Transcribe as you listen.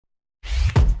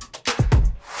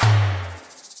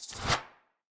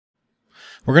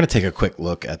We're going to take a quick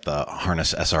look at the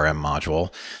Harness SRM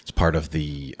module. It's part of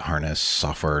the Harness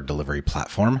software delivery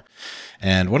platform.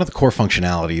 And one of the core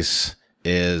functionalities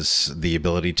is the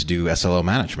ability to do SLO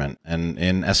management. And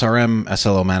in SRM,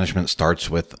 SLO management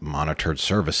starts with monitored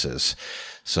services.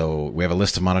 So we have a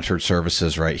list of monitored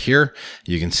services right here.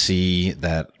 You can see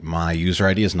that my user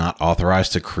ID is not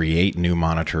authorized to create new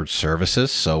monitored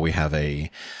services. So we have a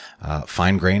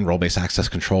fine-grained role-based access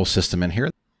control system in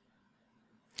here.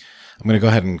 I'm going to go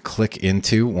ahead and click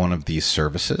into one of these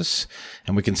services,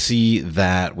 and we can see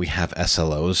that we have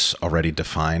SLOs already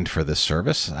defined for this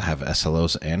service. I have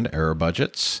SLOs and error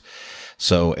budgets.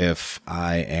 So if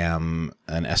I am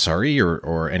an SRE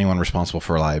or anyone responsible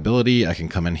for reliability, I can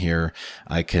come in here,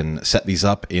 I can set these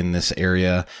up in this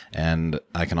area, and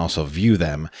I can also view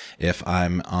them. If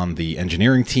I'm on the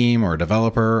engineering team or a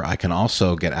developer, I can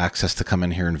also get access to come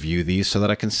in here and view these so that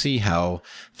I can see how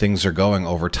things are going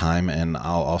over time, and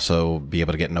I'll also be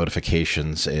able to get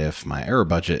notifications if my error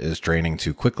budget is draining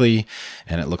too quickly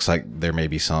and it looks like there may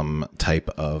be some type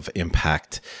of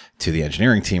impact to the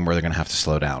engineering team where they're going to have to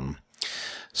slow down.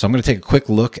 So I'm going to take a quick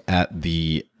look at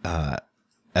the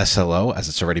SLO as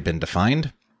it's already been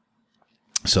defined.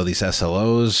 So these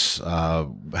SLOs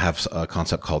have a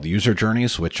concept called user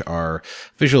journeys, which are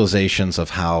visualizations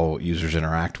of how users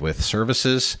interact with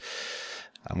services.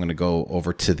 I'm going to go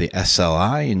over to the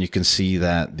SLI, and you can see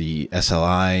that the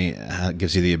SLI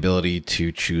gives you the ability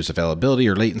to choose availability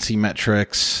or latency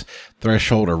metrics,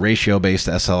 threshold or ratio-based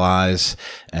SLIs,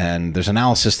 and there's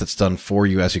analysis that's done for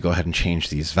you as you go ahead and change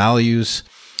these values.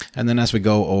 And then as we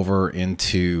go over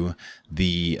into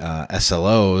the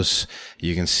SLOs,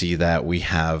 you can see that we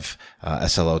have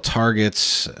SLO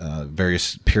targets,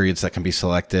 various periods that can be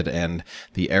selected, and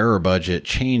the error budget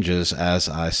changes as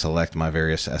I select my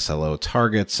various SLO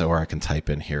targets, or I can type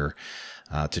in here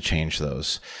to change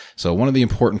those. So one of the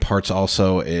important parts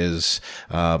also is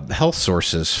health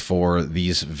sources for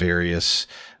these various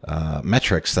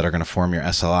metrics that are going to form your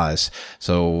SLIs.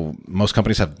 So most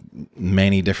companies have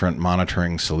many different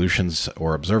monitoring solutions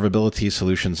or observability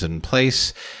solutions in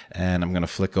place. And I'm going to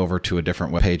flick over to a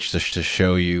different webpage just to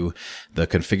show you the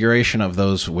configuration of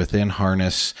those within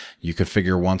Harness. You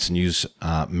configure once and use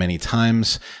many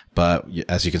times. But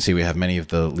as you can see, we have many of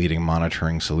the leading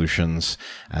monitoring solutions,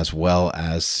 as well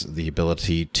as the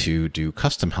ability to do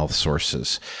custom health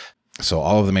sources. So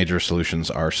all of the major solutions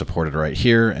are supported right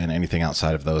here, and anything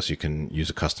outside of those, you can use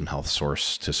a custom health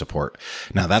source to support.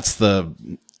 Now that's the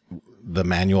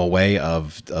manual way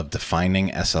of defining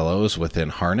SLOs within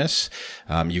Harness.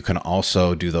 You can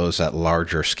also do those at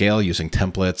larger scale using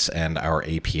templates and our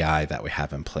API that we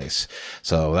have in place.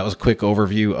 So that was a quick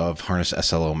overview of Harness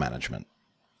SLO management.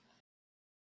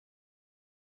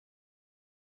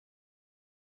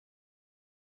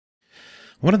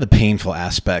 One of the painful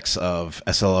aspects of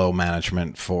SLO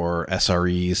management for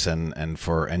SREs and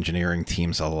for engineering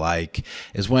teams alike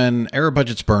is when error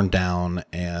budgets burn down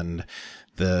and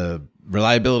the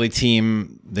reliability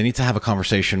team, they need to have a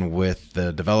conversation with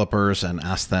the developers and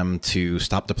ask them to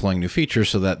stop deploying new features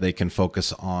so that they can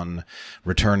focus on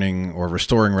returning or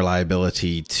restoring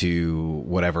reliability to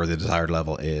whatever the desired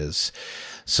level is.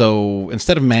 So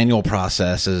instead of manual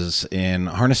processes in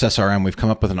Harness SRM, we've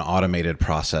come up with an automated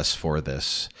process for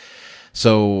this.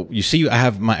 So you see I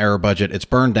have my error budget, it's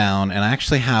burned down, and I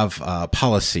actually have a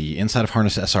policy. Inside of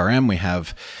Harness SRM, we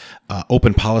have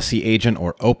Open Policy Agent,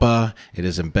 or OPA. It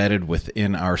is embedded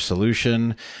within our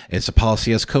solution. It's a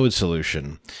policy as code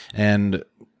solution. And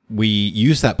we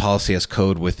use that policy as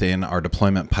code within our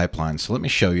deployment pipeline. So let me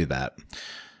show you that.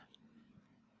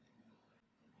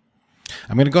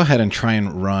 I'm going to go ahead and try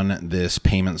and run this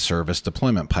payment service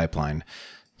deployment pipeline.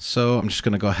 So I'm just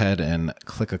going to go ahead and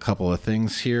click a couple of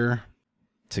things here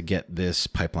to get this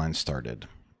pipeline started.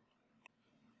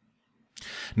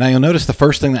 Now you'll notice the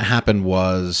first thing that happened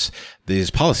was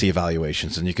these policy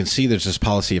evaluations, and you can see there's this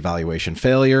policy evaluation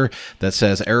failure that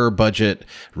says error budget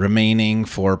remaining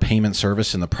for payment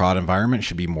service in the prod environment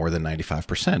should be more than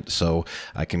 95%. So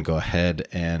I can go ahead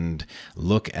and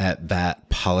look at that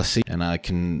policy, and I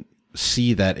can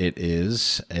see that it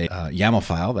is a YAML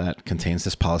file that contains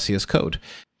this policy as code.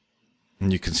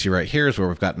 And you can see right here is where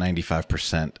we've got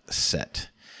 95% set.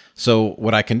 So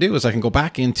what I can do is I can go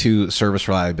back into service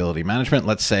reliability management.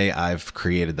 Let's say I've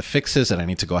created the fixes and I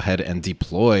need to go ahead and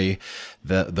deploy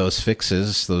those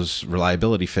fixes, those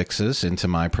reliability fixes into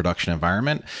my production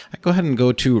environment. I go ahead and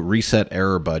go to reset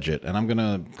error budget, and I'm going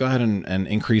to go ahead and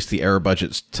increase the error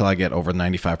budget till I get over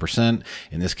 95%.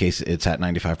 In this case, it's at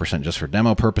 95% just for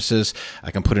demo purposes.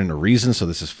 I can put in a reason. So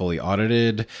this is fully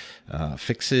audited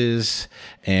fixes,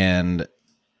 and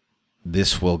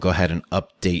this will go ahead and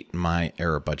update my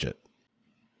error budget.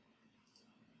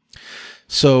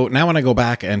 So now when I go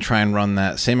back and try and run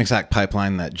that same exact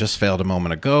pipeline that just failed a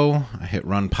moment ago, I hit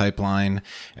run pipeline,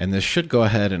 and this should go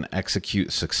ahead and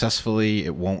execute successfully.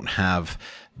 It won't have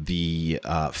the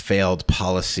failed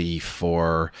policy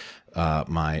for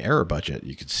my error budget.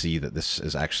 You can see that this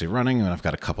is actually running, and I've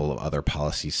got a couple of other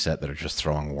policies set that are just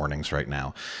throwing warnings right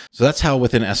now. So that's how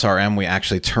within SRM we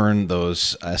actually turn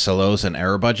those SLOs and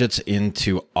error budgets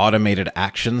into automated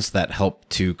actions that help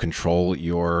to control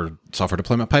your software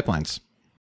deployment pipelines.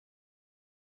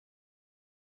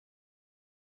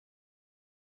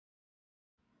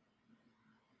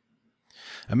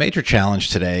 A major challenge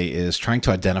today is trying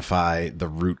to identify the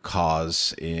root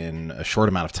cause in a short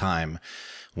amount of time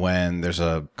when there's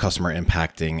a customer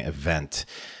impacting event.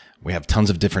 We have tons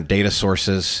of different data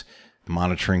sources,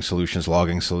 monitoring solutions,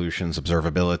 logging solutions,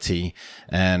 observability,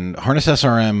 and Harness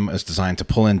SRM is designed to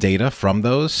pull in data from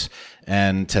those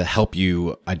and to help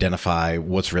you identify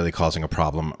what's really causing a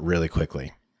problem really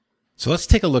quickly. So let's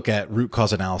take a look at root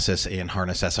cause analysis in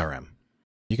Harness SRM.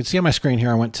 You can see on my screen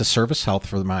here, I went to service health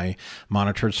for my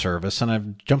monitored service, and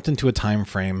I've jumped into a time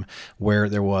frame where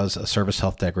there was a service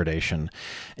health degradation.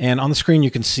 And on the screen,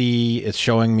 you can see it's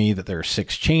showing me that there are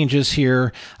 6 changes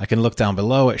here. I can look down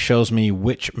below. It shows me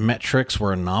which metrics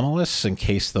were anomalous in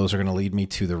case those are going to lead me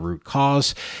to the root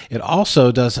cause. It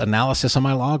also does analysis on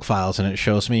my log files, and it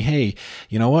shows me, hey,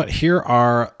 you know what? Here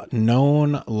are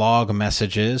known log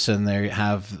messages, and they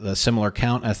have a similar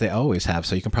count as they always have,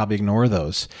 so you can probably ignore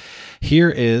those.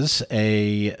 Here is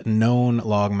a known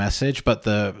log message, but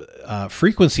the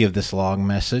frequency of this log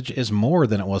message is more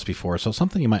than it was before, so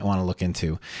something you might want to look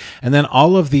into. And then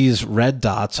all of these red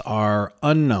dots are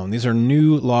unknown. These are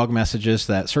new log messages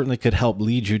that certainly could help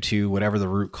lead you to whatever the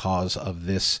root cause of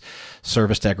this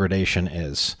service degradation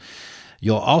is.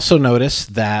 You'll also notice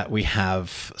that we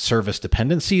have service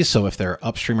dependencies, so if there are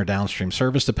upstream or downstream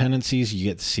service dependencies, you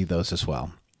get to see those as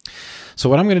well. So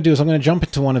what I'm going to do is I'm going to jump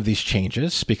into one of these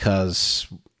changes because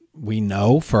we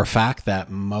know for a fact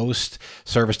that most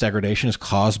service degradation is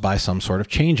caused by some sort of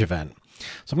change event.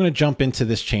 So I'm going to jump into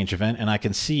this change event, and I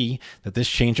can see that this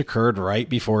change occurred right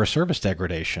before a service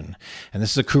degradation. And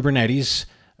this is a Kubernetes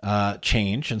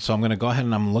change. And so I'm going to go ahead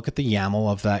and I'm look at the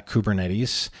YAML of that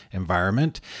Kubernetes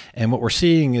environment. And what we're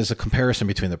seeing is a comparison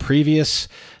between the previous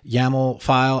YAML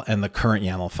file and the current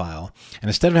YAML file. And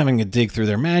instead of having to dig through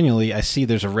there manually, I see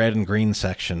there's a red and green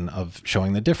section of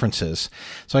showing the differences.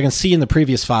 So I can see in the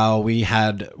previous file, we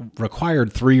had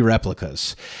required 3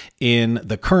 replicas. In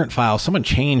the current file, someone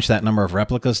changed that number of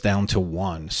replicas down to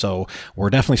 1. So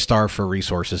we're definitely starved for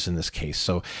resources in this case.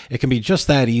 So it can be just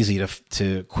that easy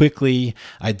to quickly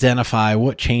identify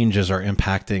what changes are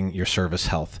impacting your service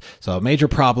health. So a major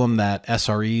problem that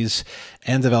SREs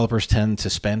and developers tend to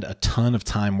spend a ton of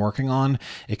time working on.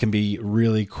 It can be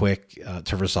really quick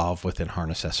to resolve within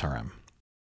Harness SRM.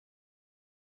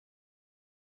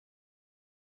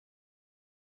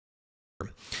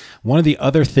 One of the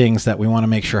other things that we want to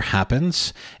make sure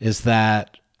happens is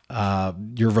that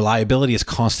your reliability is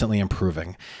constantly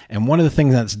improving. And one of the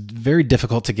things that's very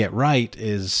difficult to get right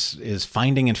is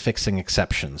finding and fixing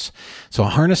exceptions. So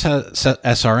Harness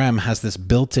SRM has this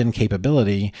built-in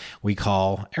capability we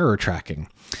call error tracking.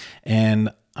 And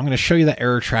I'm going to show you the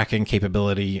error tracking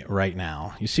capability right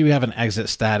now. You see we have an exit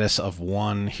status of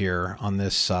 1 here on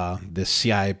this, this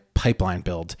CI pipeline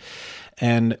build.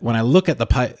 And when I look at the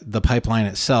pipeline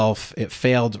itself, it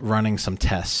failed running some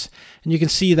tests. And you can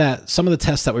see that some of the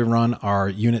tests that we run are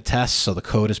unit tests, so the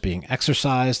code is being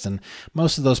exercised, and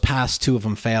most of those passed, 2 of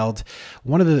them failed.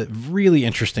 One of the really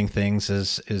interesting things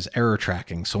is error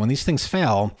tracking. So when these things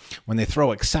fail, when they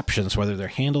throw exceptions, whether they're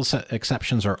handled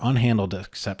exceptions or unhandled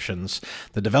exceptions,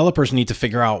 the developers need to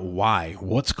figure out why,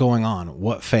 what's going on,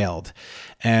 what failed.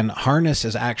 And Harness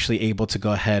is actually able to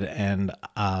go ahead and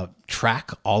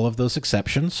track all of those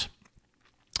exceptions.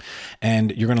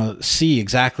 And you're going to see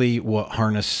exactly what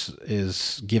Harness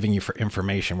is giving you for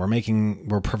information.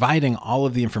 We're providing all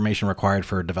of the information required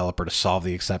for a developer to solve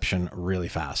the exception really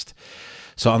fast.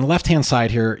 So on the left-hand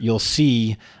side here, you'll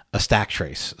see a stack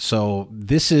trace. So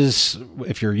this is,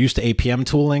 if you're used to APM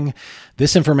tooling,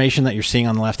 this information that you're seeing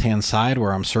on the left-hand side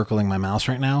where I'm circling my mouse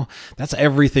right now, that's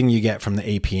everything you get from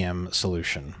the APM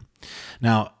solution.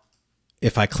 Now,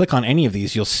 if I click on any of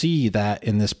these, you'll see that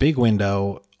in this big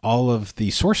window, all of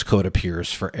the source code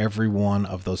appears for every one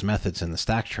of those methods in the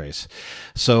stack trace.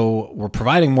 So we're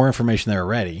providing more information there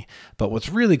already. But what's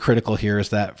really critical here is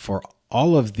that for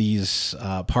all of these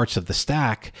parts of the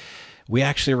stack, we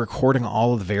actually are recording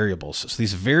all of the variables. So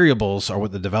these variables are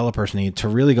what the developers need to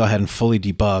really go ahead and fully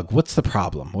debug what's the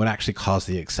problem, what actually caused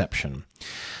the exception.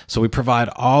 So we provide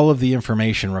all of the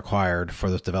information required for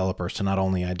those developers to not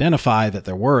only identify that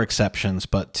there were exceptions,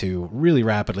 but to really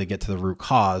rapidly get to the root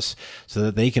cause so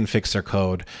that they can fix their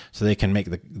code, so they can make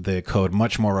the code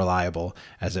much more reliable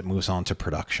as it moves on to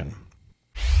production.